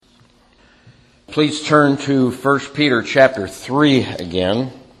Please turn to 1 Peter chapter 3 again.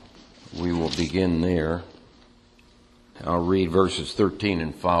 We will begin there. I'll read verses 13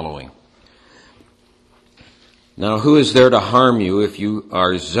 and following. Now, who is there to harm you if you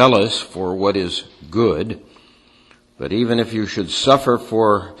are zealous for what is good? But even if you should suffer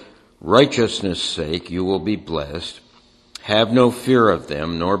for righteousness' sake, you will be blessed. Have no fear of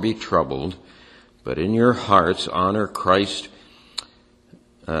them, nor be troubled, but in your hearts honor Christ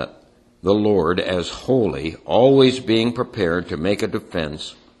the Lord as holy, always being prepared to make a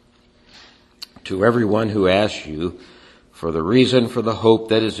defense to everyone who asks you for the reason for the hope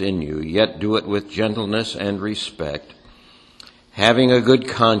that is in you, yet do it with gentleness and respect, having a good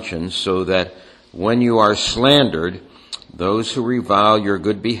conscience, so that when you are slandered, those who revile your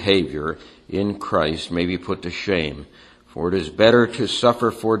good behavior in Christ may be put to shame. For it is better to suffer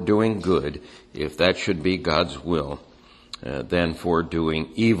for doing good, if that should be God's will, than for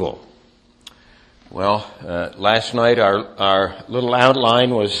doing evil. Well, last night our little outline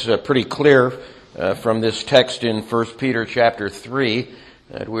was pretty clear from this text in 1 Peter chapter 3,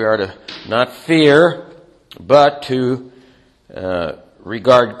 that we are to not fear, but to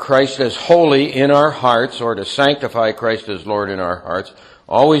regard Christ as holy in our hearts, or to sanctify Christ as Lord in our hearts,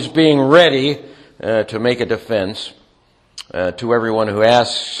 always being ready to make a defense to everyone who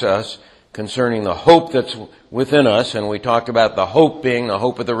asks us concerning the hope that's within us. And we talked about the hope being the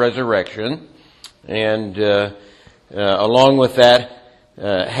hope of the resurrection. And along with that,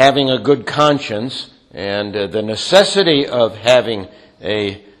 having a good conscience and the necessity of having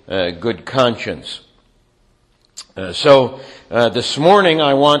a good conscience. So this morning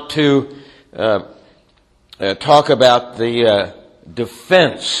I want to talk about the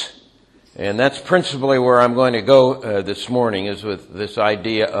defense. And that's principally where I'm going to go this morning, is with this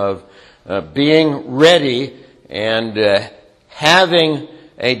idea of being ready and having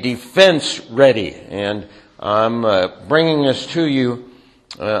a defense ready. And I'm bringing this to you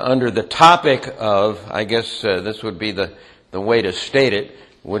under the topic of, I guess this would be the way to state it,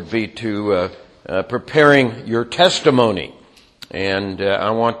 would be to preparing your testimony. And I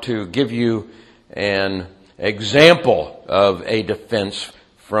want to give you an example of a defense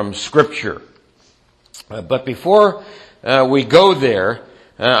from Scripture. But before we go there,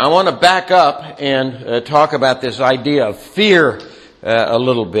 I want to back up and talk about this idea of fear a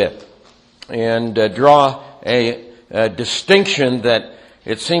little bit, and draw a distinction that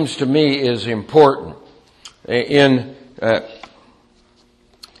it seems to me is important. In 1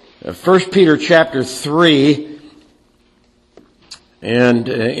 Peter chapter 3 and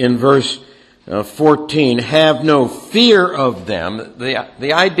in verse 14, have no fear of them.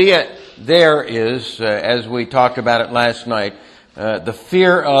 The idea there is, as we talked about it last night, the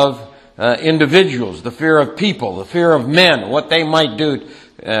fear of individuals, the fear of people, the fear of men, what they might do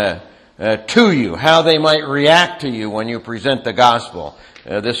to you, how they might react to you when you present the gospel,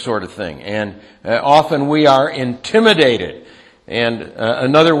 this sort of thing. And often we are intimidated. And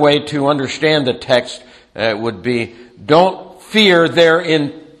another way to understand the text would be, don't fear their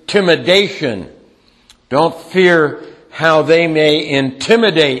intimidation. Don't fear how they may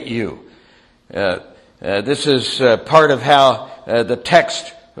intimidate you. This is part of how the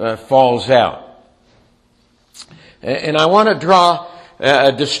text falls out. And I want to draw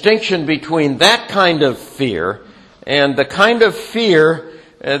a distinction between that kind of fear and the kind of fear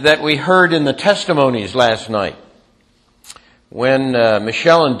that we heard in the testimonies last night. When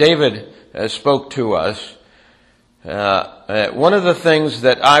Michelle and David spoke to us, one of the things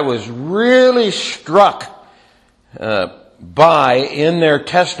that I was really struck by in their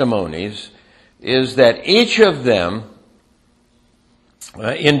testimonies is that each of them,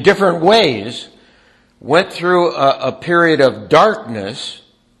 in different ways, went through a period of darkness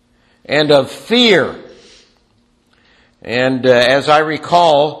and of fear. And as I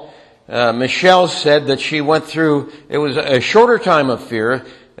recall, Michelle said that she went through, it was a shorter time of fear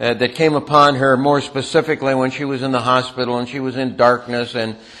that came upon her, more specifically when she was in the hospital and she was in darkness,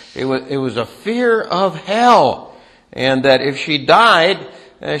 and it was a fear of hell, and that if she died,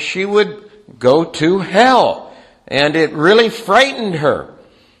 she would go to hell. And it really frightened her.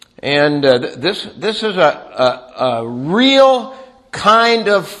 And this is a real kind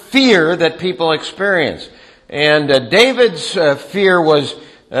of fear that people experience. And David's fear was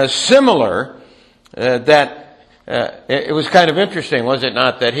similar. It was kind of interesting, was it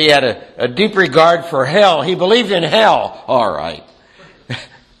not, that he had a deep regard for hell. He believed in hell, all right.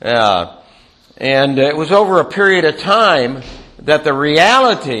 And it was over a period of time that the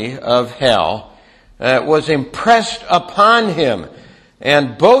reality of hell was impressed upon him.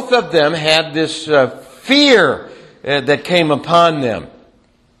 And both of them had this fear that came upon them.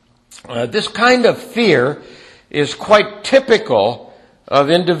 This kind of fear is quite typical of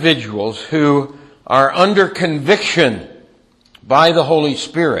individuals who are under conviction by the Holy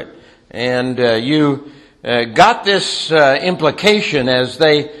Spirit. And you got this implication as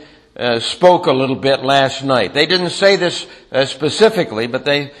they spoke a little bit last night. They didn't say this specifically, but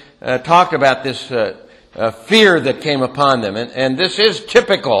they talked about this fear that came upon them. And this is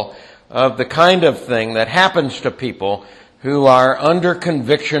typical of the kind of thing that happens to people who are under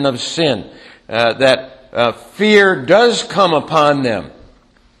conviction of sin. That fear does come upon them.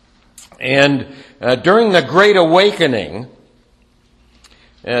 And during the Great Awakening,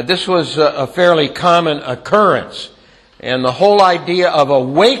 this was a fairly common occurrence. And the whole idea of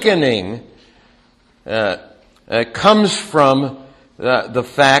awakening comes from the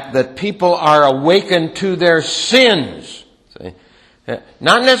fact that people are awakened to their sins. See?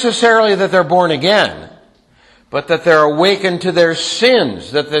 Not necessarily that they're born again, but that they're awakened to their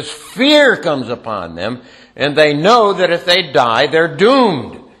sins, that this fear comes upon them, and they know that if they die, they're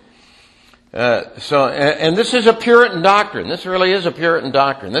doomed. And this is a Puritan doctrine. This really is a Puritan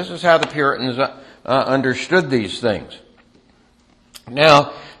doctrine. This is how the Puritans understood these things.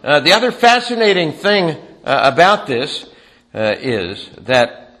 Now, the other fascinating thing about this is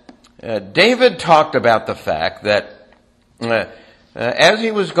that David talked about the fact that as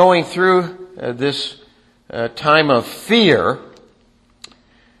he was going through this time of fear,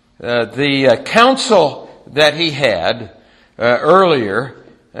 the counsel that he had earlier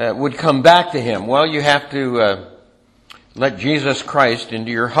would come back to him. Well, you have to let Jesus Christ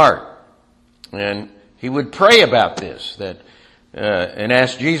into your heart. And he would pray about this, and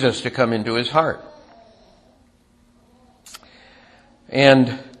ask Jesus to come into his heart.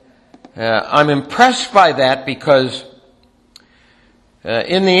 And I'm impressed by that because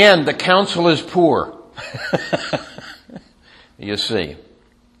in the end, the counsel is poor. You see.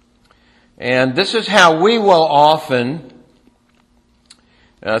 And this is how we will often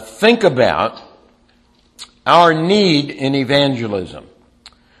think about our need in evangelism.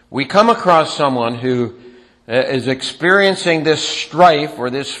 We come across someone who is experiencing this strife or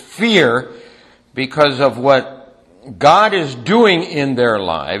this fear because of what God is doing in their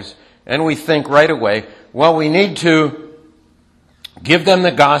lives, and we think right away, well, we need to give them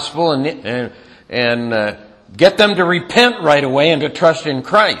the gospel and get them to repent right away and to trust in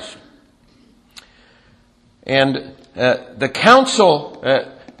Christ. And the counsel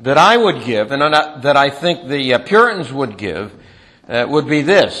that I would give, and that I think the Puritans would give, would be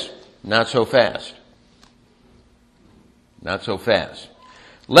this: not so fast. Not so fast.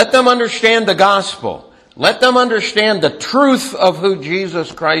 Let them understand the gospel. Let them understand the truth of who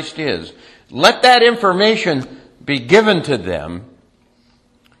Jesus Christ is. Let that information be given to them.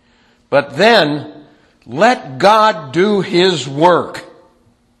 But then, let God do His work.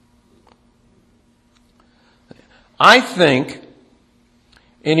 I think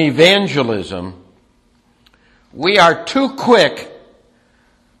in evangelism, we are too quick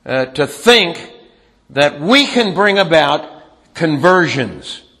to think that we can bring about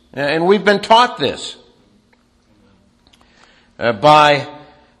conversions. And we've been taught this by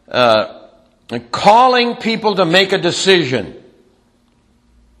calling people to make a decision.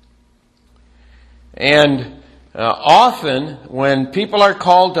 And often when people are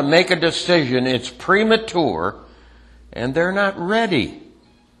called to make a decision, it's premature and they're not ready.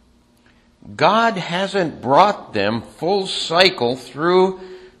 God hasn't brought them full cycle through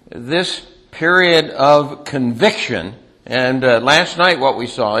this period of conviction. And last night what we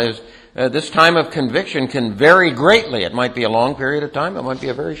saw is this time of conviction can vary greatly. It might be a long period of time. It might be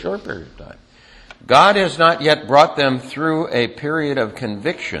a very short period of time. God has not yet brought them through a period of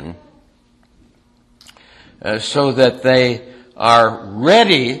conviction so that they are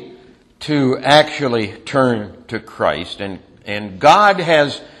ready to actually turn to Christ. And God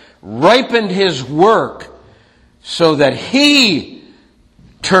has ripened His work so that He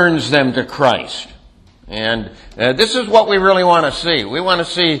turns them to Christ. And this is what we really want to see. We want to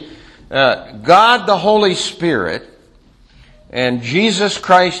see God the Holy Spirit and Jesus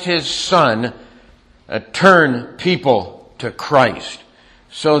Christ His Son turn people to Christ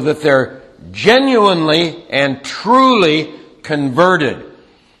so that they're genuinely and truly converted.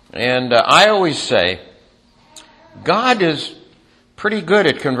 And I always say, God is pretty good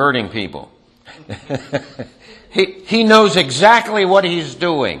at converting people. He knows exactly what He's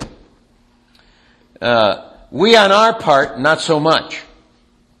doing. We on our part, not so much.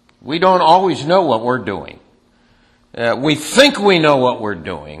 We don't always know what we're doing. We think we know what we're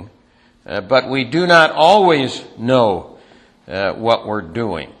doing, but we do not always know what we're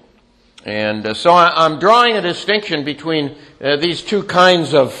doing. And so I'm drawing a distinction between these two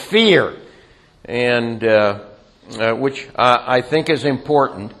kinds of fear, and which I think is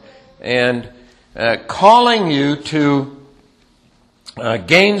important, and calling you to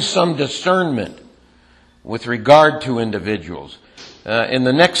gain some discernment with regard to individuals. In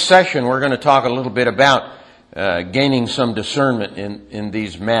the next session, we're going to talk a little bit about gaining some discernment in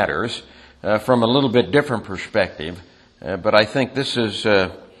these matters from a little bit different perspective. But I think this is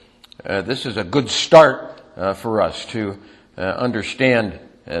a good start for us to understand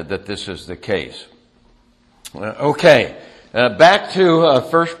that this is the case. Okay, back to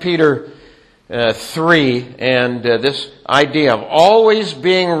 1 Peter 3 and this idea of always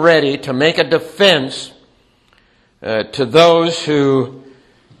being ready to make a defense to those who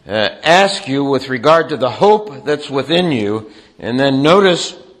ask you with regard to the hope that's within you. And then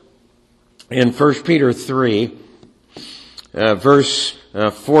notice in 1 Peter 3, verse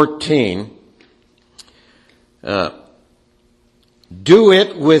 14, do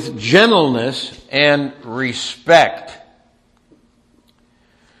it with gentleness and respect.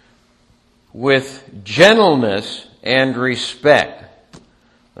 With gentleness and respect.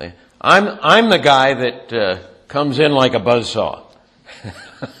 I'm the guy that comes in like a buzzsaw.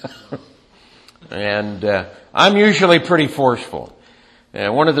 And I'm usually pretty forceful.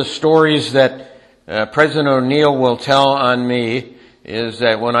 One of the stories that President O'Neill will tell on me is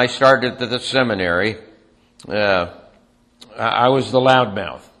that when I started at the seminary, I was the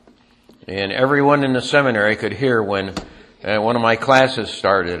loudmouth. And everyone in the seminary could hear when one of my classes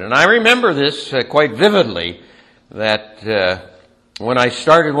started. And I remember this quite vividly, that when I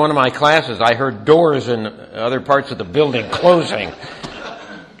started one of my classes, I heard doors in other parts of the building closing.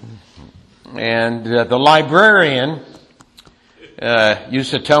 And the librarian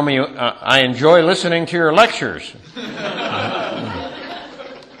used to tell me, I enjoy listening to your lectures.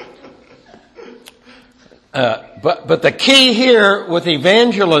 But the key here with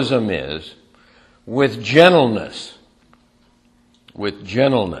evangelism is with gentleness. With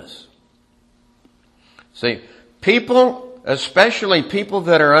gentleness. See, people, especially people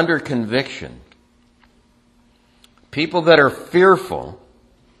that are under conviction, people that are fearful,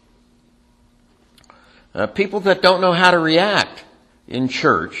 people that don't know how to react in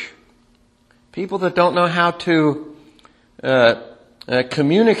church, people that don't know how to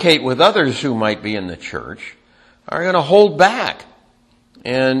communicate with others who might be in the church, are going to hold back.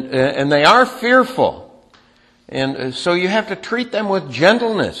 And they are fearful. And so you have to treat them with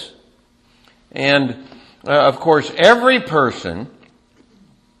gentleness. And, of course, every person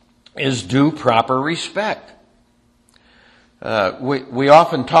is due proper respect. We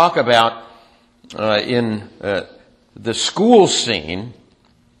often talk about in the school scene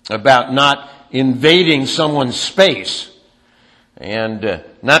about not invading someone's space and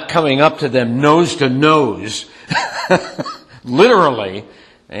not coming up to them nose to nose, literally,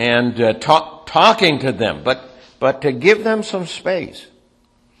 and talking to them, but to give them some space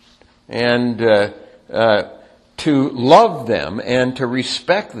and to love them and to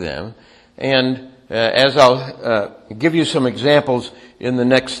respect them. And as I'll give you some examples in the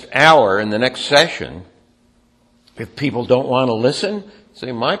next hour, in the next session, if people don't want to listen,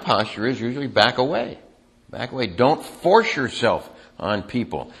 say my posture is usually back away. Back away. Don't force yourself on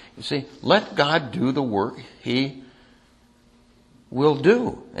people. You see, let God do the work He will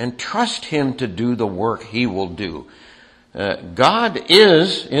do, and trust Him to do the work He will do. God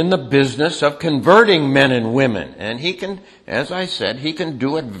is in the business of converting men and women, and He can, as I said, He can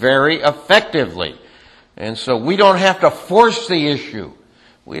do it very effectively. And so we don't have to force the issue.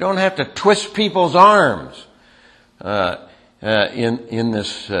 We don't have to twist people's arms in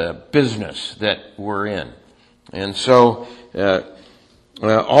this business that we're in. And so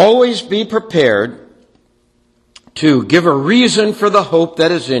always be prepared to give a reason for the hope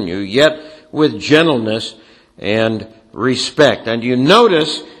that is in you, yet with gentleness and respect. And you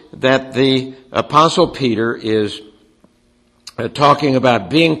notice that the Apostle Peter is talking about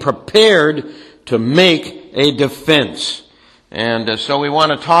being prepared to make a defense. And so we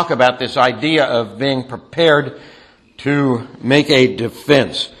want to talk about this idea of being prepared to make a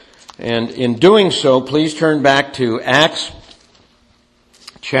defense. And in doing so, please turn back to Acts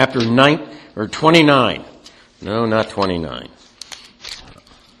chapter 29. No, not 29.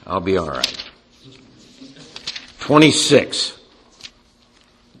 I'll be all right. 26.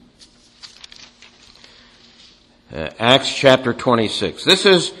 Acts chapter 26. This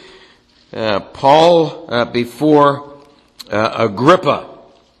is Paul before Agrippa.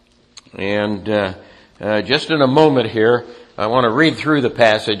 And just in a moment here, I want to read through the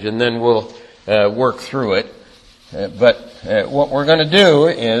passage and then we'll work through it. But what we're going to do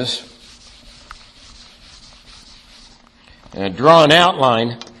is draw an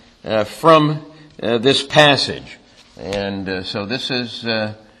outline from this passage. And so this is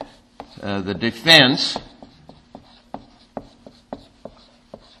the defense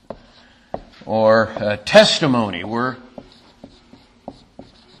or testimony.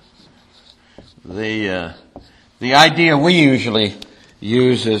 The idea we usually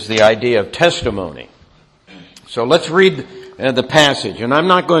use is the idea of testimony. So let's read the passage. And I'm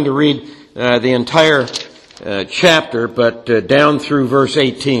not going to read the entire chapter, but down through verse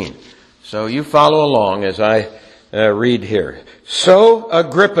 18. So you follow along as I read here. So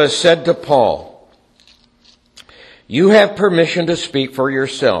Agrippa said to Paul, "You have permission to speak for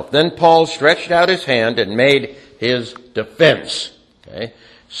yourself." Then Paul stretched out his hand and made his defense. Okay?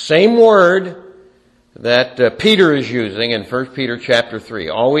 Same word that Peter is using in 1 Peter chapter 3,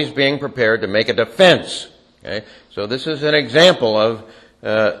 always being prepared to make a defense. Okay? So this is an example of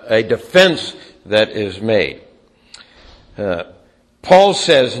a defense that is made. Paul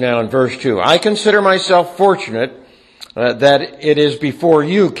says now in verse 2, "I consider myself fortunate that it is before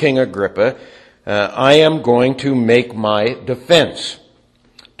you, King Agrippa, I am going to make my defense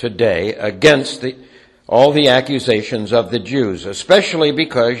today against all the accusations of the Jews, especially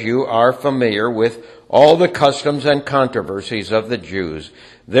because you are familiar with all the customs and controversies of the Jews.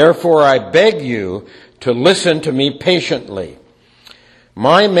 Therefore I beg you to listen to me patiently.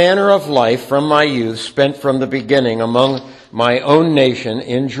 My manner of life from my youth, spent from the beginning among my own nation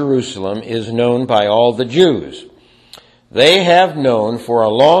in Jerusalem, is known by all the Jews. They have known for a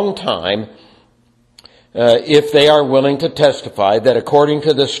long time, if they are willing to testify, that according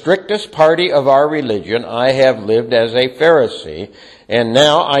to the strictest party of our religion, I have lived as a Pharisee, and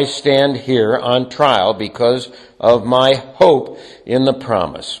now I stand here on trial because of my hope in the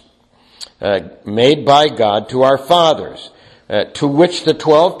promise made by God to our fathers, to which the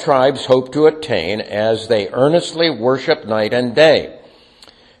 12 tribes hope to attain as they earnestly worship night and day.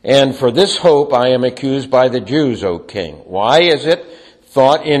 And for this hope I am accused by the Jews, O king. Why is it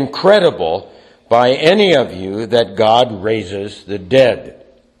thought incredible by any of you that God raises the dead?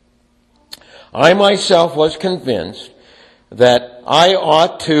 I myself was convinced that I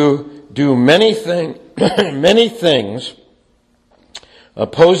ought to do many things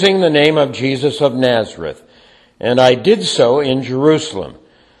opposing the name of Jesus of Nazareth, and I did so in Jerusalem.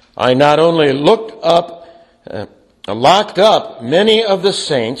 I not only locked up many of the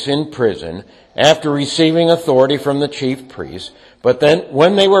saints in prison after receiving authority from the chief priests, but then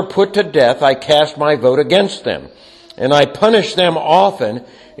when they were put to death, I cast my vote against them. And I punished them often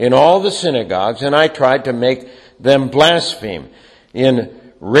in all the synagogues, and I tried to make them blaspheme. In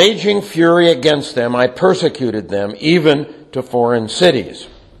raging fury against them, I persecuted them, even to foreign cities.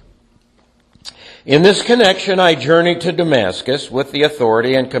 In this connection, I journeyed to Damascus with the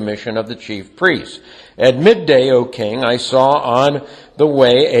authority and commission of the chief priests. At midday, O king, I saw on the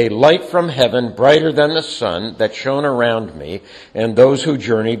way a light from heaven brighter than the sun that shone around me and those who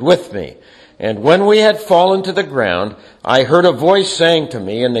journeyed with me. And when we had fallen to the ground, I heard a voice saying to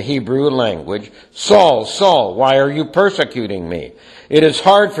me in the Hebrew language, "Saul, Saul, why are you persecuting me? It is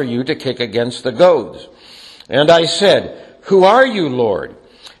hard for you to kick against the goads." And I said, "Who are you, Lord?"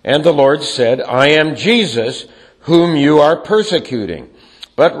 And the Lord said, "I am Jesus, whom you are persecuting.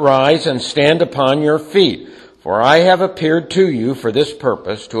 But rise and stand upon your feet, for I have appeared to you for this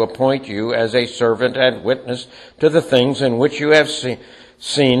purpose, to appoint you as a servant and witness to the things in which you have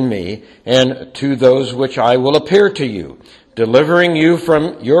seen me, and to those which I will appear to you, delivering you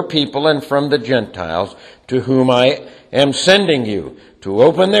from your people and from the Gentiles, to whom I am sending you, to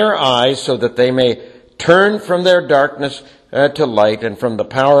open their eyes so that they may turn from their darkness to light, and from the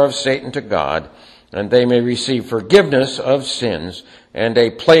power of Satan to God, and they may receive forgiveness of sins and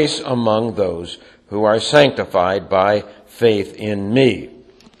a place among those who are sanctified by faith in me."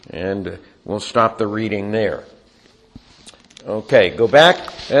 And we'll stop the reading there. Okay, go back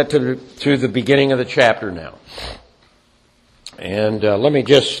to the beginning of the chapter now. And let me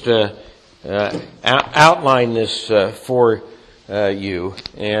just outline this for you,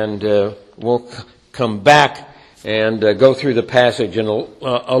 and we'll come back and go through the passage in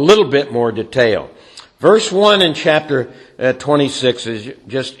a little bit more detail. Verse 1 in chapter 26 is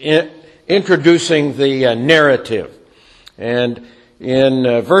just introducing the narrative. And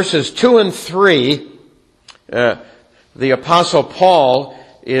in verses 2 and 3, the Apostle Paul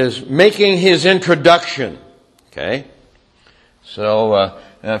is making his introduction. Okay? So,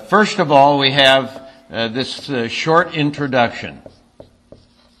 first of all, we have this short introduction.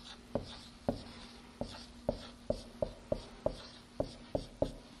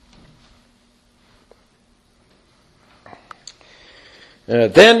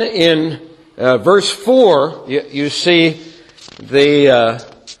 Then in verse 4, you see the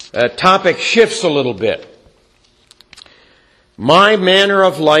topic shifts a little bit. My manner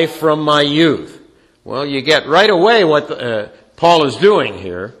of life from my youth. Well, you get right away what Paul is doing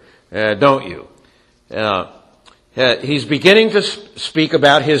here, don't you? He's beginning to speak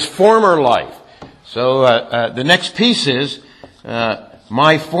about his former life. So the next piece is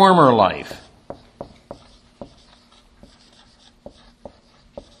my former life.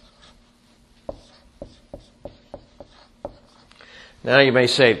 Now you may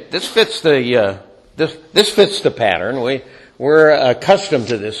say, this fits the pattern. We're accustomed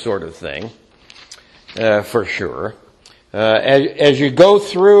to this sort of thing, for sure. As you go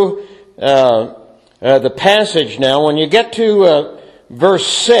through the passage now, when you get to verse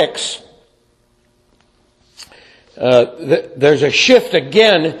 6, there's a shift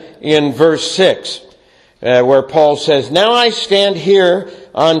again in verse 6, where Paul says, "Now I stand here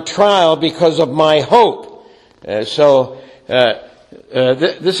on trial because of my hope." This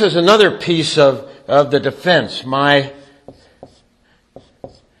is another piece of the defense.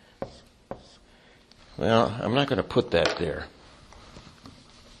 Well, I'm not going to put that there.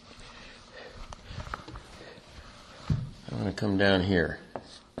 I'm going to come down here.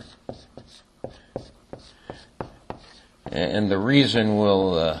 And the reason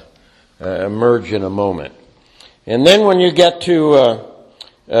will emerge in a moment. And then when you get to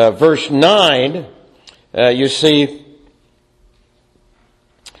verse 9, you see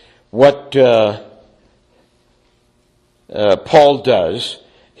what Paul does.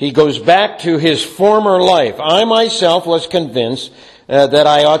 He goes back to his former life. "I myself was convinced that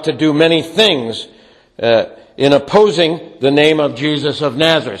I ought to do many things in opposing the name of Jesus of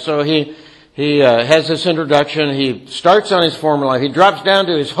Nazareth." So he has this introduction. He starts on his former life. He drops down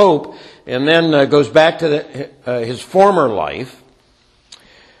to his hope, and then goes back to his former life.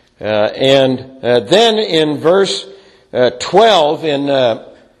 And then in verse 12 in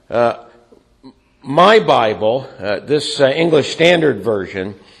my Bible, this English Standard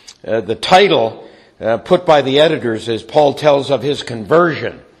Version, the title put by the editors is Paul tells of his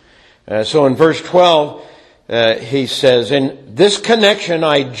conversion. So in verse 12, he says, "In this connection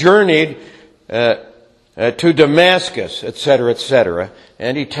I journeyed to Damascus," etc., etc.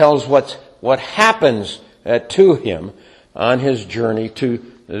 And he tells what happens to him on his journey to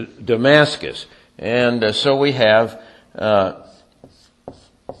Damascus. And so we have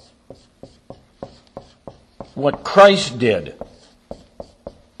what Christ did.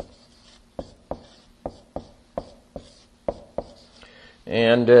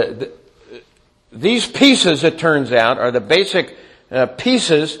 And these pieces, it turns out, are the basic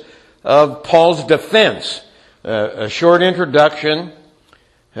pieces of Paul's defense. A short introduction.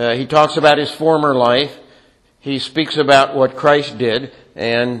 He talks about his former life. He speaks about what Christ did.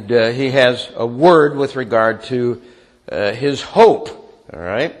 And he has a word with regard to his hope. All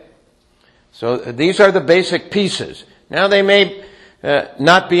right? So these are the basic pieces. Now they may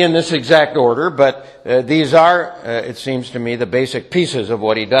not be in this exact order, but these are, it seems to me, the basic pieces of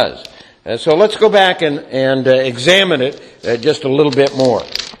what he does. So let's go back and examine it just a little bit more.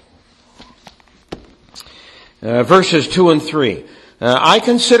 Verses 2 and 3. "I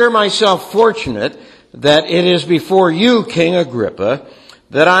consider myself fortunate that it is before you, King Agrippa,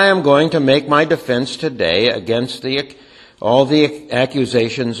 that I am going to make my defense today against all the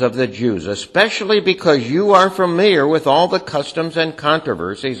accusations of the Jews, especially because you are familiar with all the customs and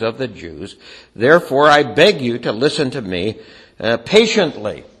controversies of the Jews. Therefore, I beg you to listen to me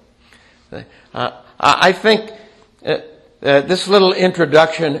patiently." I think this little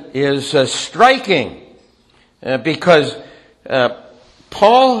introduction is striking because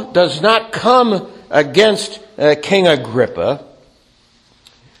Paul does not come against King Agrippa,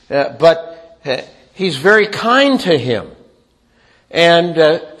 but he's very kind to him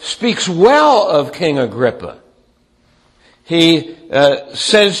and speaks well of King Agrippa. He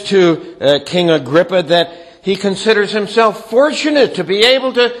says to King Agrippa that he considers himself fortunate to be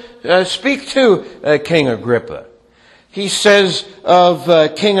able to speak to King Agrippa. He says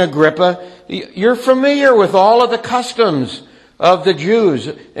of King Agrippa, "You're familiar with all of the customs of the Jews,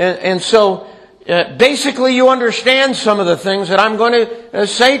 and so basically you understand some of the things that I'm going to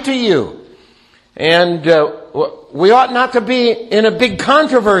say to you. And we ought not to be in a big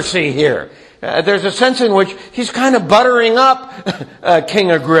controversy here." There's a sense in which he's kind of buttering up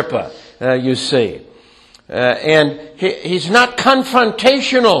King Agrippa, you see. And he's not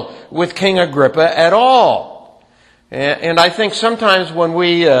confrontational with King Agrippa at all. And I think sometimes when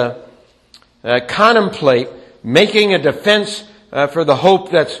we contemplate making a defense for the hope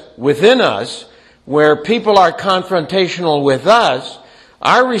that's within us, where people are confrontational with us,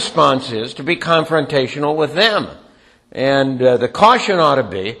 our response is to be confrontational with them. And the caution ought to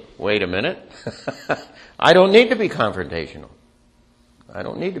be, wait a minute, I don't need to be confrontational. I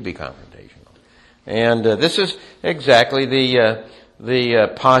don't need to be confrontational. And this is exactly the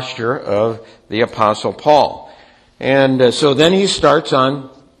posture of the Apostle Paul. And so then he starts on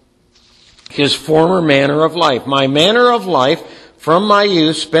his former manner of life. My manner of life from my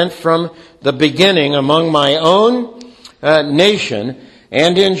youth, spent from the beginning among my own nation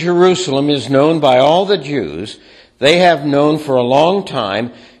and in Jerusalem, is known by all the Jews. They have known for a long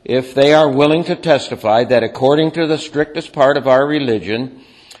time, if they are willing to testify, that according to the strictest part of our religion,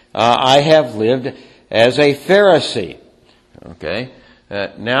 I have lived as a Pharisee. Okay.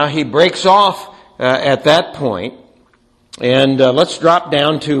 Now he breaks off at that point, and let's drop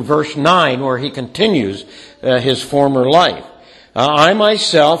down to verse 9, where he continues his former life. I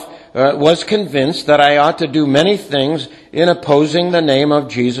myself was convinced that I ought to do many things in opposing the name of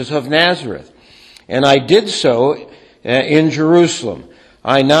Jesus of Nazareth. And I did so in Jerusalem.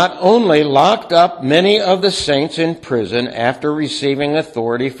 I not only locked up many of the saints in prison after receiving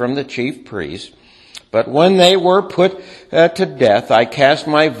authority from the chief priests, but when they were put to death, I cast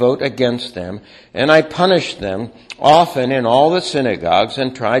my vote against them, and I punished them often in all the synagogues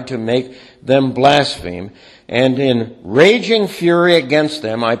and tried to make them blaspheme. And in raging fury against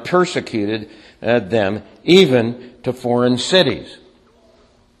them, I persecuted them even to foreign cities.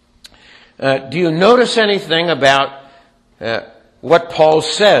 Do you notice anything about what Paul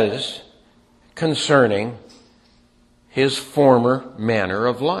says concerning his former manner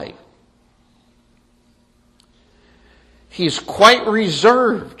of life? He's quite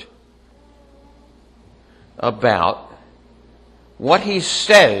reserved about what he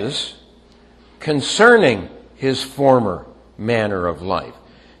says concerning his former manner of life.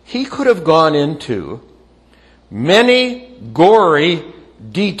 He could have gone into many gory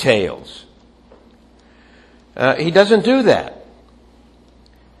details. He doesn't do that.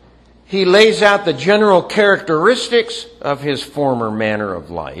 He lays out the general characteristics of his former manner of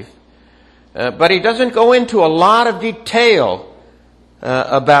life, but he doesn't go into a lot of detail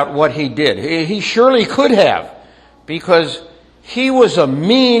about what he did. He surely could have, because he was a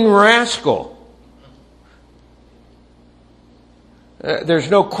mean rascal. There's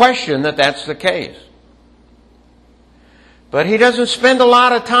no question that that's the case. But he doesn't spend a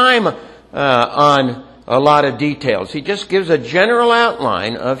lot of time on a lot of details. He just gives a general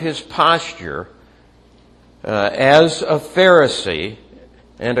outline of his posture as a Pharisee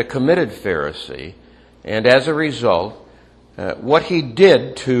and a committed Pharisee, and as a result, what he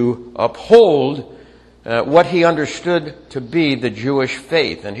did to uphold what he understood to be the Jewish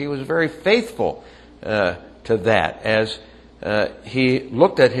faith. And he was very faithful to that as he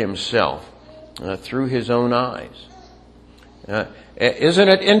looked at himself through his own eyes. Isn't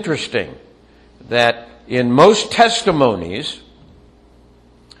it interesting that in most testimonies,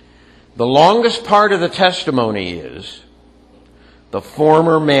 the longest part of the testimony is the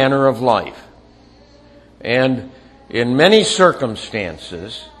former manner of life? And in many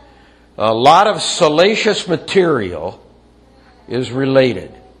circumstances, a lot of salacious material is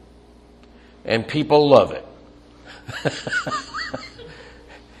related, and people love it.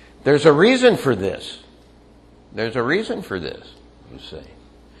 There's a reason for this. There's a reason for this, you see.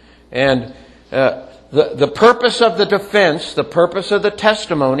 And the purpose of the defense, the purpose of the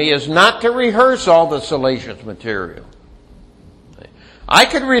testimony, is not to rehearse all the salacious material. I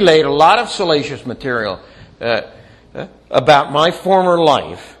could relate a lot of salacious material about my former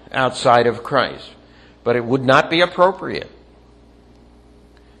life outside of Christ, but it would not be appropriate.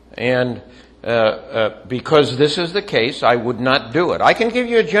 And because this is the case, I would not do it. I can give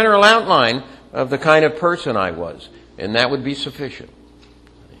you a general outline of the kind of person I was, and that would be sufficient.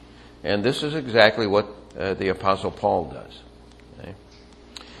 And this is exactly what the Apostle Paul does.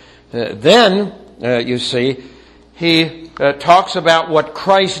 Okay? Then, you see, he talks about what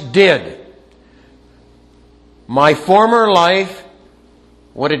Christ did. My former life,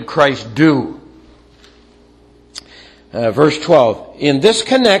 what did Christ do? Verse 12, in this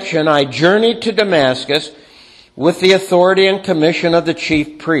connection I journeyed to Damascus with the authority and commission of the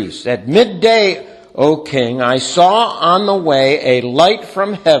chief priests. At midday, O king, I saw on the way a light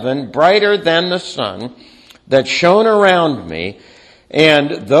from heaven, brighter than the sun, that shone around me,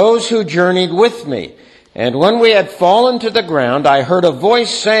 and those who journeyed with me. And when we had fallen to the ground, I heard a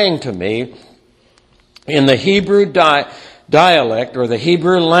voice saying to me, in the Hebrew dialect, or the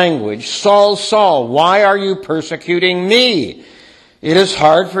Hebrew language, Saul, Saul, why are you persecuting me? It is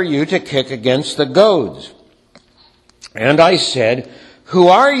hard for you to kick against the goads. And I said, who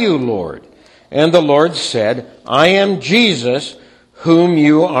are you, Lord? And the Lord said, I am Jesus, whom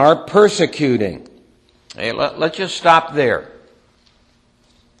you are persecuting. Hey, let's just stop there.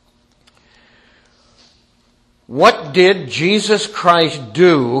 What did Jesus Christ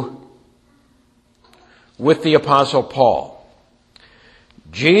do with the Apostle Paul?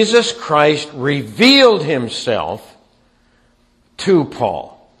 Jesus Christ revealed himself to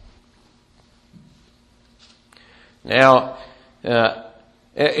Paul. Now,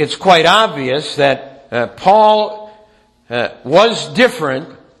 it's quite obvious that Paul was different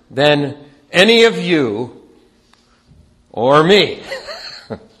than any of you or me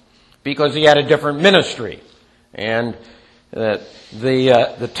because he had a different ministry. And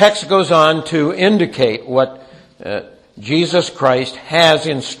the text goes on to indicate what Jesus Christ has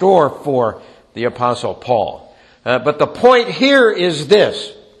in store for the Apostle Paul. But the point here is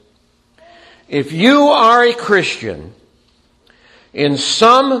this. If you are a Christian, in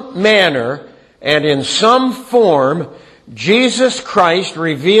some manner and in some form, Jesus Christ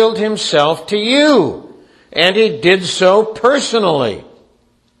revealed himself to you, and he did so personally.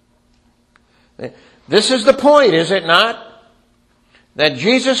 This is the point, is it not? That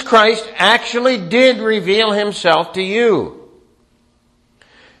Jesus Christ actually did reveal himself to you.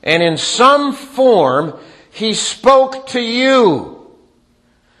 And in some form, he spoke to you.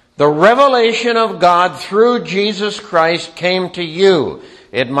 The revelation of God through Jesus Christ came to you.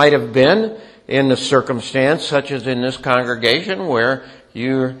 It might have been in a circumstance such as in this congregation where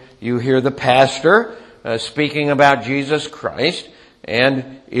you hear the pastor speaking about Jesus Christ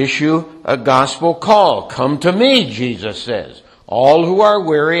and issue a gospel call. Come to me, Jesus says, all who are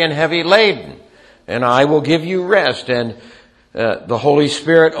weary and heavy laden, and I will give you rest. And the Holy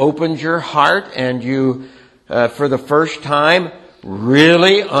Spirit opens your heart, and you, for the first time,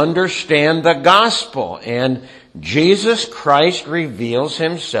 really understand the gospel, and Jesus Christ reveals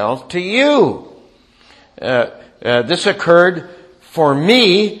himself to you. This occurred for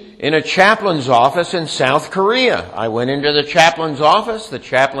me in a chaplain's office in South Korea. I went into the chaplain's office. The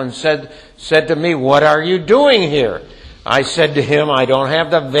chaplain said to me, "What are you doing here?" I said to him, "I don't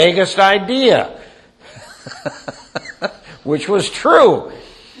have the vaguest idea," which was true.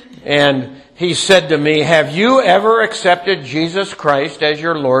 And he said to me, "Have you ever accepted Jesus Christ as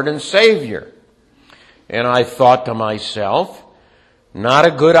your Lord and Savior?" And I thought to myself, not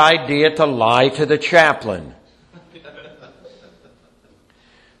a good idea to lie to the chaplain.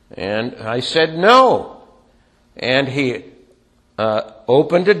 And I said no. And he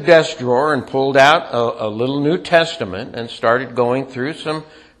opened a desk drawer and pulled out a little New Testament and started going through some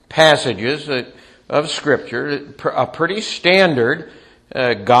passages of Scripture, a pretty standard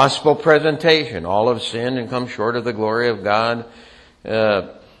gospel presentation. All have sinned and come short of the glory of God.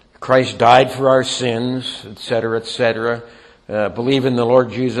 Christ died for our sins, etc., etc. Believe in the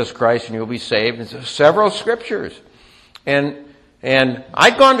Lord Jesus Christ and you'll be saved. And several scriptures. And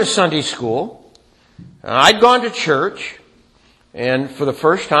I'd gone to Sunday school. I'd gone to church. And for the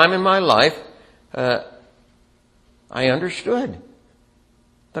first time in my life, I understood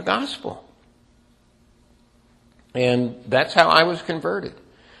the gospel. And that's how I was converted.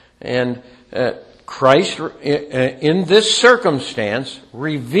 And Christ, in this circumstance,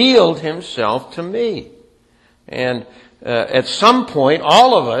 revealed himself to me. And at some point,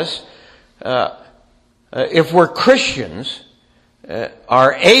 all of us, if we're Christians,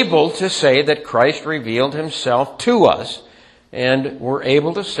 are able to say that Christ revealed himself to us. And we're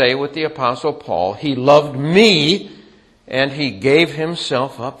able to say with the Apostle Paul, he loved me and he gave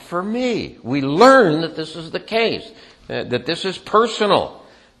himself up for me. We learn that this is the case, that this is personal,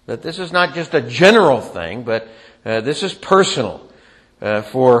 that this is not just a general thing, but this is personal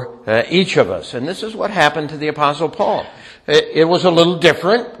for each of us. And this is what happened to the Apostle Paul. It was a little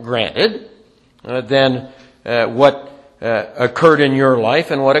different, granted, than what occurred in your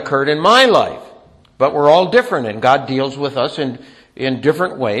life and what occurred in my life. But we're all different, and God deals with us in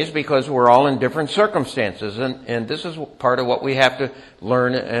different ways because we're all in different circumstances. And this is part of what we have to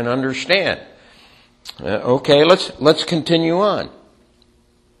learn and understand. Okay, let's continue on.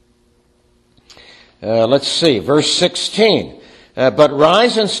 Let's see, verse 16. But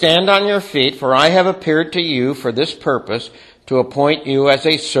rise and stand on your feet, for I have appeared to you for this purpose, to appoint you as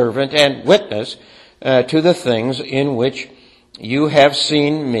a servant and witness to the things in which you have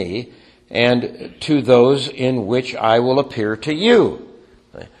seen me, and to those in which I will appear to you.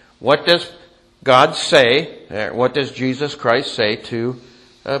 What does God say? What does Jesus Christ say to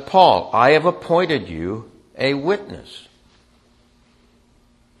Paul? I have appointed you a witness.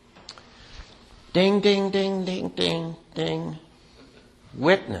 Ding, ding, ding, ding, ding, ding.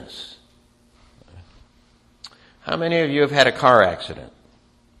 Witness. How many of you have had a car accident?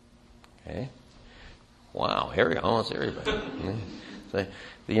 Okay. Wow, almost everybody. The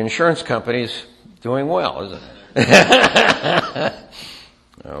insurance company's doing well, isn't it?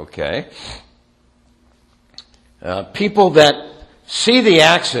 Okay. People that see the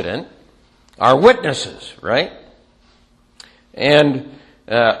accident are witnesses, right? And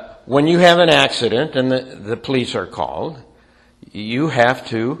when you have an accident and the police are called, you have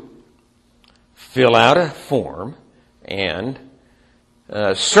to fill out a form and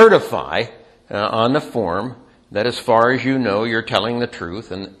certify on the form that as far as you know, you're telling the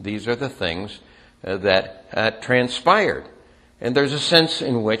truth, and these are the things that transpired. And there's a sense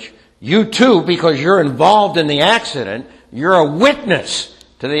in which you too, because you're involved in the accident, you're a witness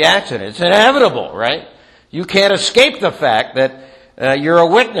to the accident. It's inevitable, right? You can't escape the fact that you're a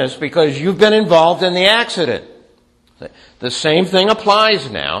witness because you've been involved in the accident. The same thing applies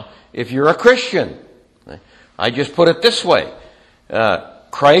now if you're a Christian. I just put it this way.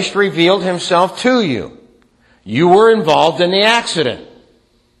 Christ revealed himself to you. You were involved in the accident.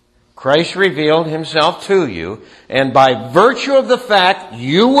 Christ revealed himself to you, and by virtue of the fact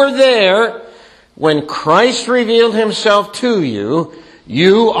you were there when Christ revealed himself to you,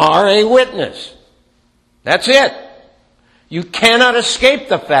 you are a witness. That's it. You cannot escape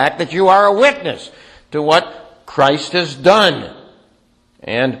the fact that you are a witness to what Christ has done.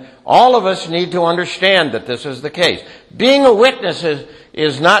 And all of us need to understand that this is the case. Being a witness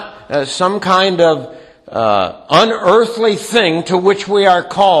is not some kind of unearthly thing to which we are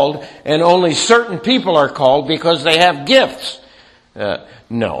called, and only certain people are called because they have gifts.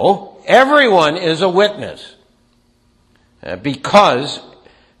 No, everyone is a witness. Because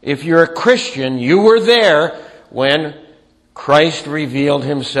if you're a Christian, you were there when Christ revealed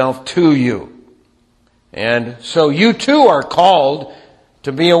himself to you. And so you too are called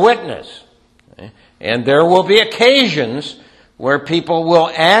to be a witness. And there will be occasions where people will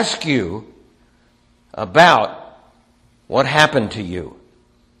ask you about what happened to you.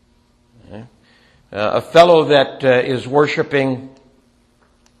 A fellow that is worshiping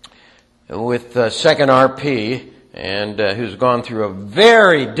with Second RP and who's gone through a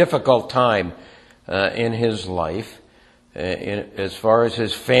very difficult time in his life as far as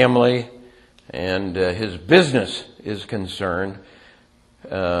his family and his business is concerned,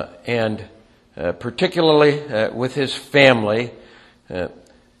 and particularly with his family.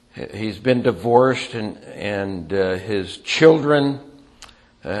 He's been divorced, and his children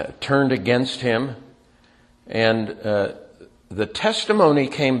turned against him. And the testimony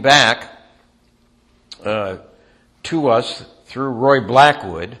came back to us through Roy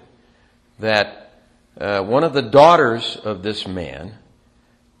Blackwood that one of the daughters of this man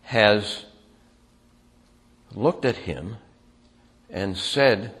has looked at him and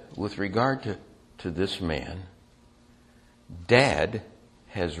said, with regard to this man, Dad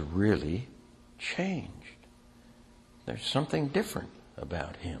has really changed. There's something different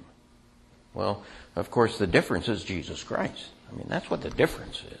about him. Well, of course, the difference is Jesus Christ. I mean, that's what the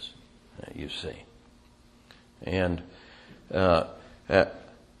difference is, you see. And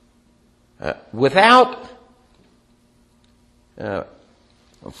without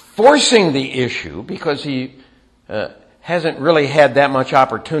forcing the issue, because he hasn't really had that much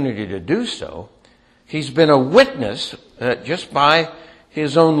opportunity to do so, he's been a witness just by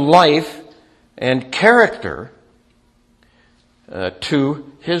his own life and character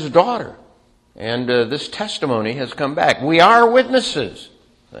to his daughter. And this testimony has come back. We are witnesses.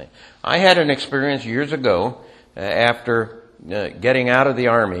 I had an experience years ago after getting out of the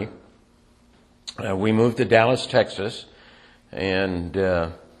Army. We moved to Dallas, Texas, and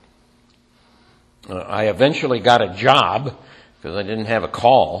I eventually got a job, because I didn't have a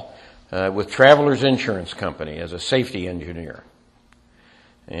call, with Travelers Insurance Company as a safety engineer.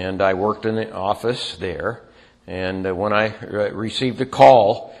 And I worked in the office there. And when I received a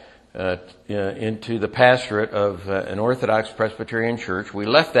call into the pastorate of an Orthodox Presbyterian church, we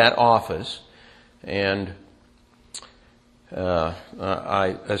left that office, and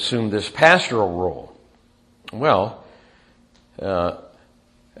I assumed this pastoral role. Well,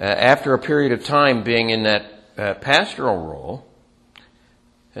 after a period of time being in that pastoral role,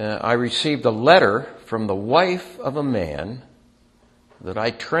 I received a letter from the wife of a man that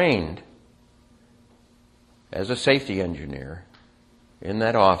I trained as a safety engineer in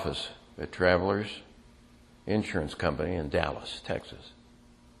that office at Travelers Insurance Company in Dallas, Texas.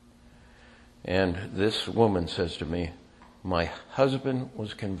 And this woman says to me, "My husband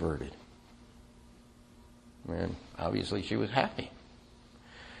was converted." And obviously she was happy.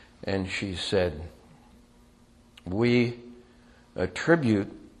 And she said, "We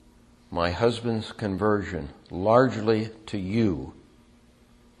attribute my husband's conversion largely to you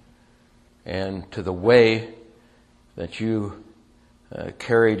and to the way that you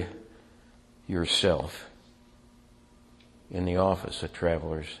carried yourself in the office at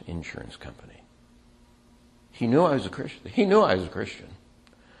Travelers Insurance Company. He knew I was a Christian.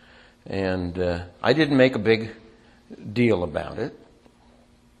 And I didn't make a big deal about it.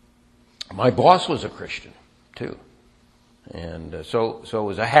 My boss was a Christian, too. And so it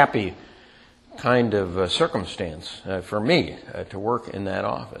was a happy kind of circumstance for me to work in that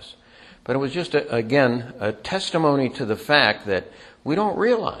office. But it was just, again, a testimony to the fact that we don't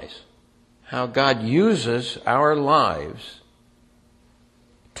realize how God uses our lives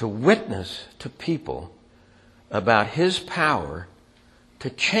to witness to people about His power to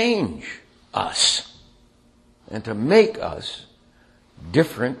change us and to make us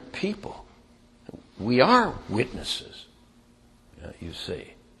different people. We are witnesses, you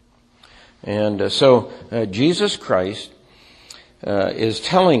see. And so Jesus Christ is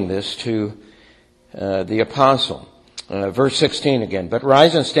telling this to the apostle. Verse 16 again. But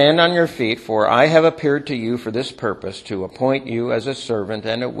rise and stand on your feet, for I have appeared to you for this purpose, to appoint you as a servant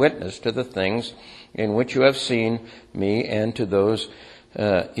and a witness to the things in which you have seen me, and to those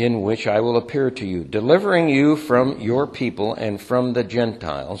in which I will appear to you, delivering you from your people and from the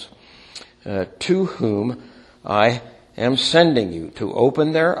Gentiles, to whom I am sending you, to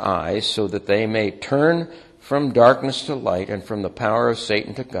open their eyes so that they may turn from darkness to light and from the power of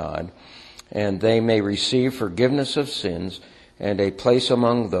Satan to God, and they may receive forgiveness of sins and a place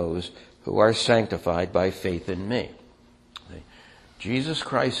among those who are sanctified by faith in me. Jesus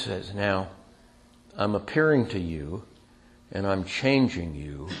Christ says, now, I'm appearing to you and I'm changing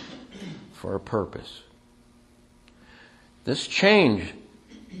you for a purpose. This change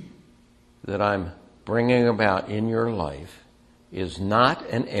that I'm bringing about in your life is not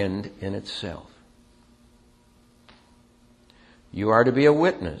an end in itself. You are to be a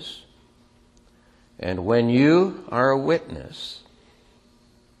witness. And when you are a witness,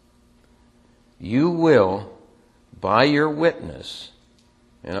 you will, by your witness,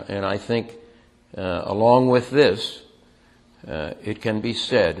 and I think along with this, it can be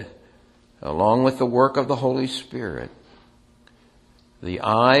said, along with the work of the Holy Spirit, the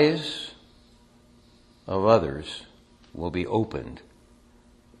eyes of others will be opened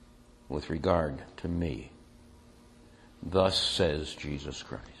with regard to me. Thus says Jesus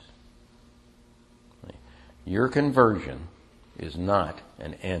Christ. Your conversion is not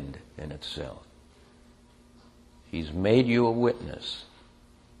an end in itself. He's made you a witness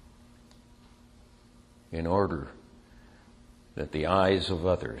in order that the eyes of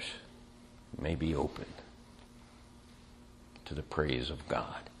others may be opened to the praise of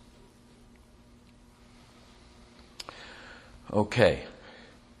God. Okay.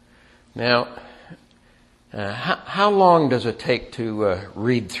 Now, how long does it take to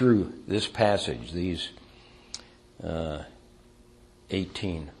read through this passage, these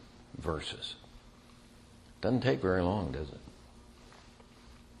 18 verses? Doesn't take very long, does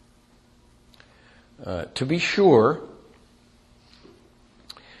it? To be sure,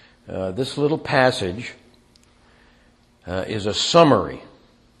 this little passage is a summary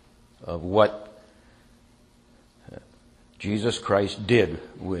of what Jesus Christ did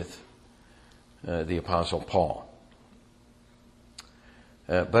with the Apostle Paul.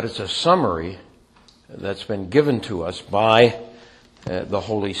 But it's a summary that's been given to us by the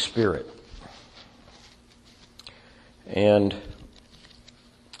Holy Spirit. And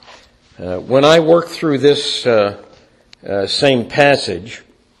when I work through this same passage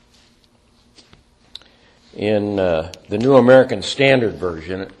in the New American Standard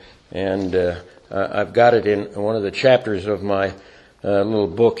Version, and I've got it in one of the chapters of my little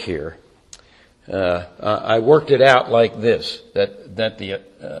book here, I worked it out like this, that the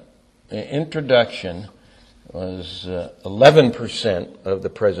introduction was 11% of the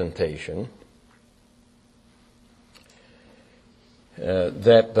presentation,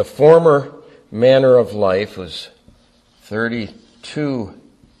 that the former manner of life was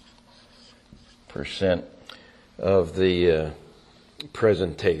 32% of the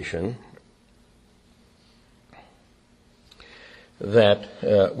presentation, that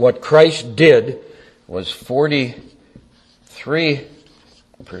what Christ did was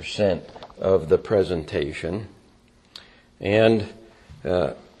 43% of the presentation, and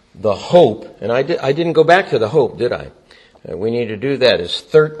the hope, and I didn't go back to the hope, did I? We need to do that, is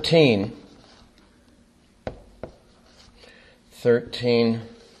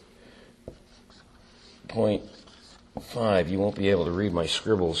 13.5. You won't be able to read my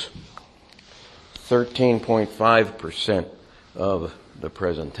scribbles. 13.5% of the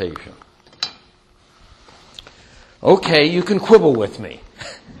presentation. Okay, you can quibble with me.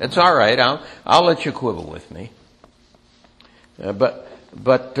 It's all right. I'll let you quibble with me.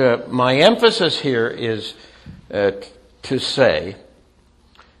 But my emphasis here is to say,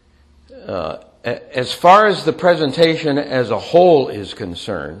 as far as the presentation as a whole is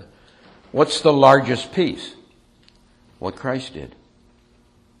concerned, what's the largest piece? What Christ did.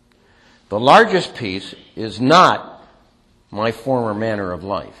 The largest piece is not my former manner of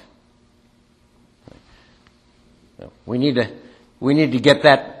life. We need to get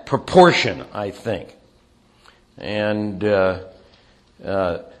that proportion, I think. And the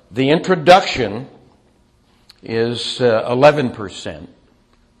introduction is 11%.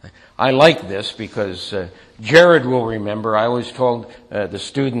 I like this because Jared will remember. I always told the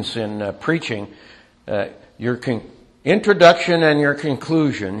students in preaching, your introduction and your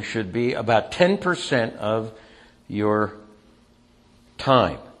conclusion should be about 10% of your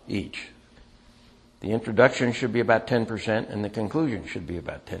time each. The introduction should be about 10%, and the conclusion should be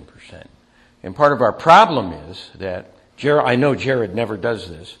about 10%. And part of our problem is that, I know Jared never does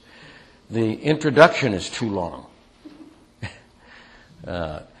this, the introduction is too long,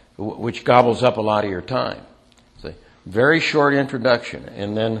 which gobbles up a lot of your time. It's a very short introduction,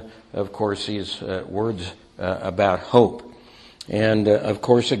 and then, of course, these words about hope. And, of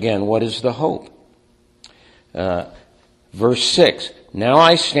course, again, what is the hope? Verse 6, now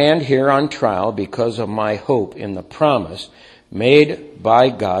I stand here on trial because of my hope in the promise made by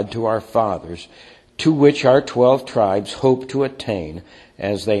God to our fathers, to which our 12 tribes hope to attain,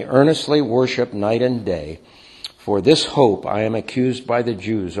 as they earnestly worship night and day. For this hope I am accused by the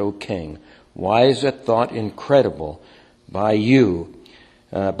Jews, O king. Why is it thought incredible by you,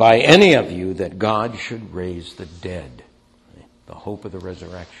 by any of you, that God should raise the dead? The hope of the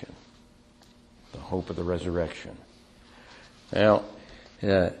resurrection. The hope of the resurrection. Now,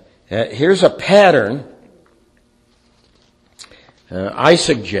 here's a pattern I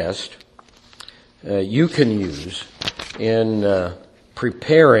suggest you can use in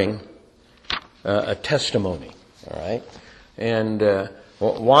preparing a testimony. All right? And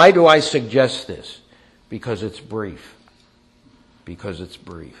why do I suggest this? Because it's brief. Because it's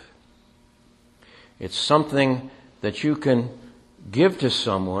brief. It's something that you can give to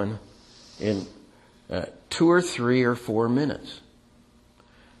someone in 2 or 3 or 4 minutes.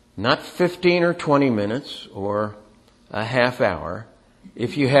 Not 15 or 20 minutes or a half hour.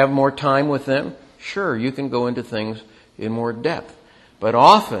 If you have more time with them, sure, you can go into things in more depth. But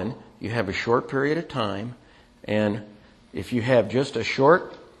often, you have a short period of time, and if you have just a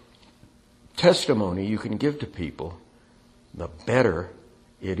short testimony you can give to people, the better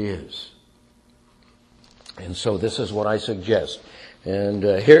it is. And so this is what I suggest. And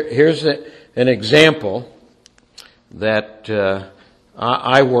here's an example that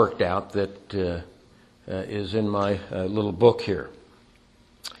I worked out that is in my little book here.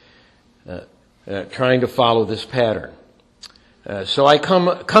 Trying to follow this pattern. So I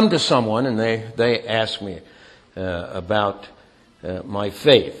come to someone and they ask me about my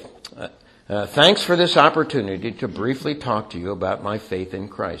faith. Thanks for this opportunity to briefly talk to you about my faith in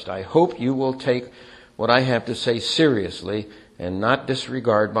Christ. I hope you will take what I have to say seriously and not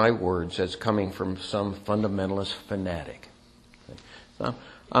disregard my words as coming from some fundamentalist fanatic. So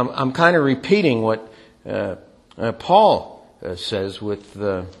I'm kind of repeating what Paul says with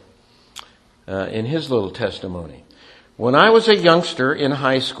in his little testimony. When I was a youngster in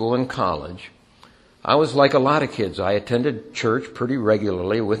high school and college, I was like a lot of kids. I attended church pretty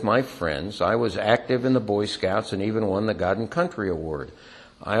regularly with my friends. I was active in the Boy Scouts and even won the God and Country Award.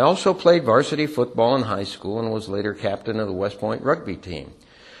 I also played varsity football in high school and was later captain of the West Point rugby team.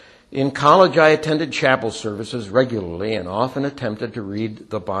 In college, I attended chapel services regularly and often attempted to read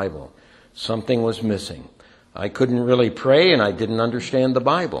the Bible. Something was missing. I couldn't really pray and I didn't understand the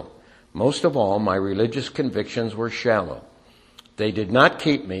Bible. Most of all, my religious convictions were shallow. They did not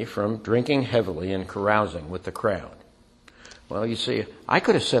keep me from drinking heavily and carousing with the crowd. Well, you see, I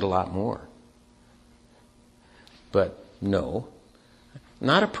could have said a lot more. But no,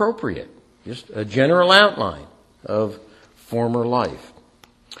 not appropriate. Just a general outline of former life.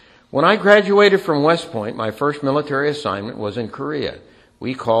 When I graduated from West Point, my first military assignment was in Korea.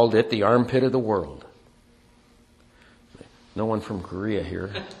 We called it the armpit of the world. No one from Korea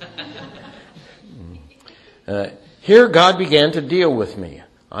here. Here God began to deal with me.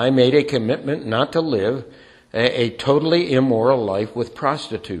 I made a commitment not to live a totally immoral life with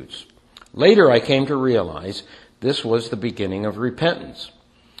prostitutes. Later I came to realize this was the beginning of repentance.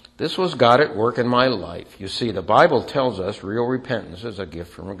 This was God at work in my life. You see, the Bible tells us real repentance is a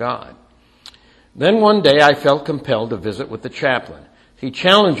gift from God. Then one day I felt compelled to visit with the chaplain. He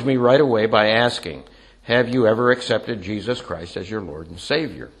challenged me right away by asking, "Have you ever accepted Jesus Christ as your Lord and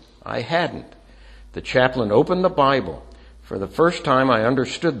Savior?" I hadn't. The chaplain opened the Bible, For the first time I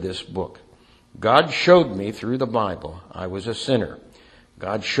understood this book. God showed me through the Bible I was a sinner.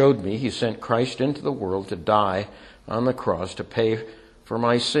 God showed me He sent Christ into the world to die on the cross to pay for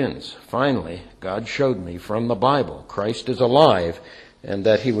my sins. Finally, God showed me from the Bible Christ is alive and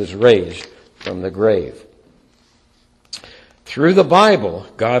that He was raised from the grave. Through the Bible,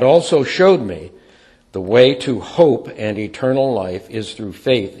 God also showed me the way to hope and eternal life is through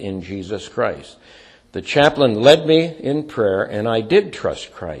faith in Jesus Christ. The chaplain led me in prayer, and I did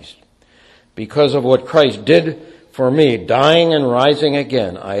trust Christ. Because of what Christ did for me, dying and rising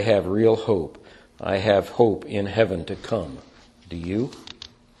again, I have real hope. I have hope in heaven to come. Do you?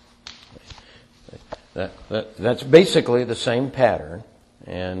 That's basically the same pattern,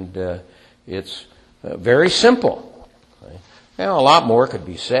 and it's very simple. Now, a lot more could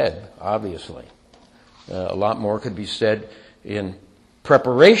be said, obviously. A lot more could be said in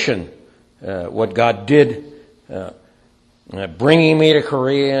preparation, what God did, bringing me to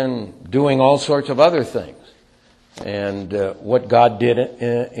Korea and doing all sorts of other things, and what God did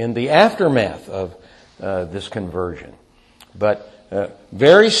in the aftermath of this conversion. But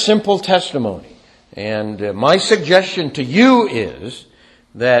very simple testimony. And my suggestion to you is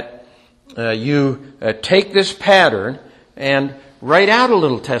that you take this pattern and write out a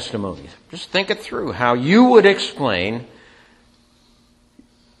little testimony. Just think it through, how you would explain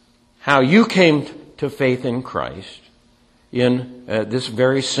how you came to faith in Christ in this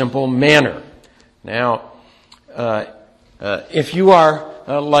very simple manner. Now, if you are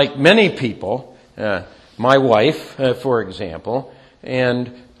like many people, my wife, for example,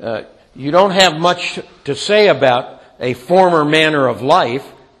 and you don't have much to say about a former manner of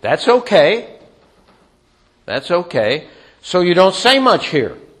life, that's okay. That's okay. So you don't say much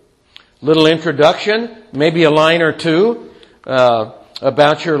here. Little introduction, maybe a line or two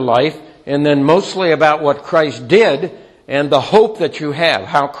about your life, and then mostly about what Christ did and the hope that you have,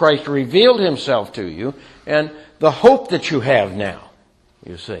 how Christ revealed Himself to you, and the hope that you have now,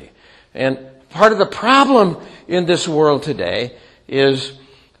 you see. And part of the problem in this world today is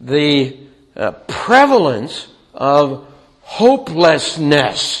the prevalence of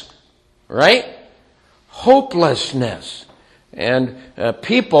hopelessness, right? Hopelessness. And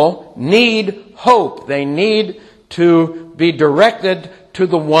people need hope. They need to be directed to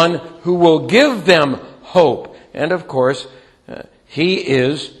the one who will give them hope. And of course, He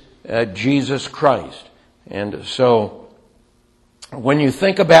is Jesus Christ. And so, when you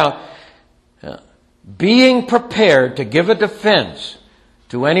think about being prepared to give a defense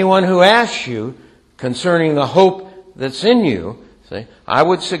to anyone who asks you concerning the hope that's in you, see, I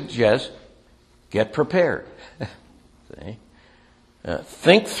would suggest get prepared. See?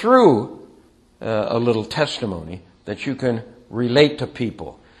 Think through a little testimony that you can relate to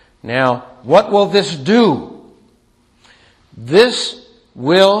people. Now, what will this do? This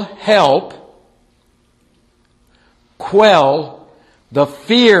will help quell the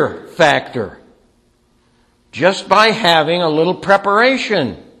fear factor just by having a little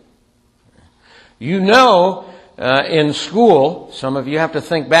preparation. You know, in school, some of you have to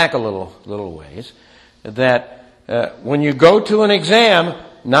think back a little ways, that when you go to an exam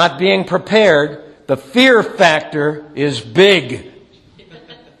not being prepared, the fear factor is big.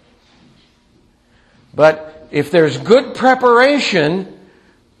 But if there's good preparation,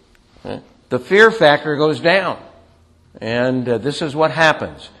 the fear factor goes down. And this is what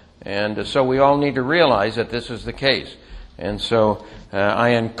happens. And so we all need to realize that this is the case. And so I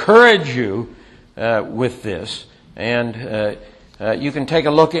encourage you with this. And you can take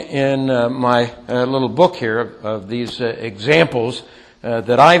a look in my little book here of these examples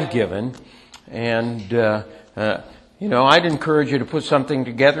that I've given. And, I'd encourage you to put something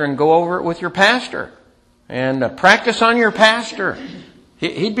together and go over it with your pastor. And practice on your pastor.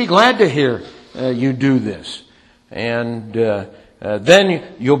 He'd be glad to hear you do this. And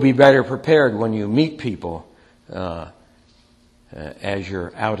then you'll be better prepared when you meet people as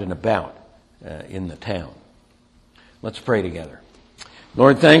you're out and about in the town. Let's pray together.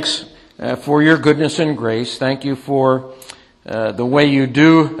 Lord, thanks for your goodness and grace. Thank you for the way you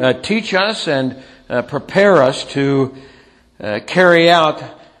do teach us and prepare us to carry out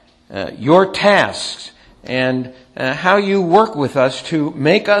your tasks, and how you work with us to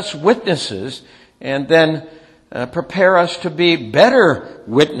make us witnesses and then prepare us to be better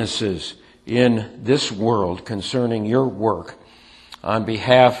witnesses in this world concerning your work on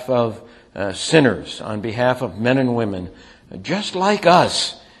behalf of sinners, on behalf of men and women just like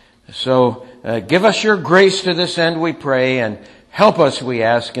us. So give us your grace to this end, we pray, and help us, we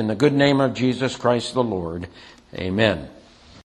ask, in the good name of Jesus Christ the Lord. Amen.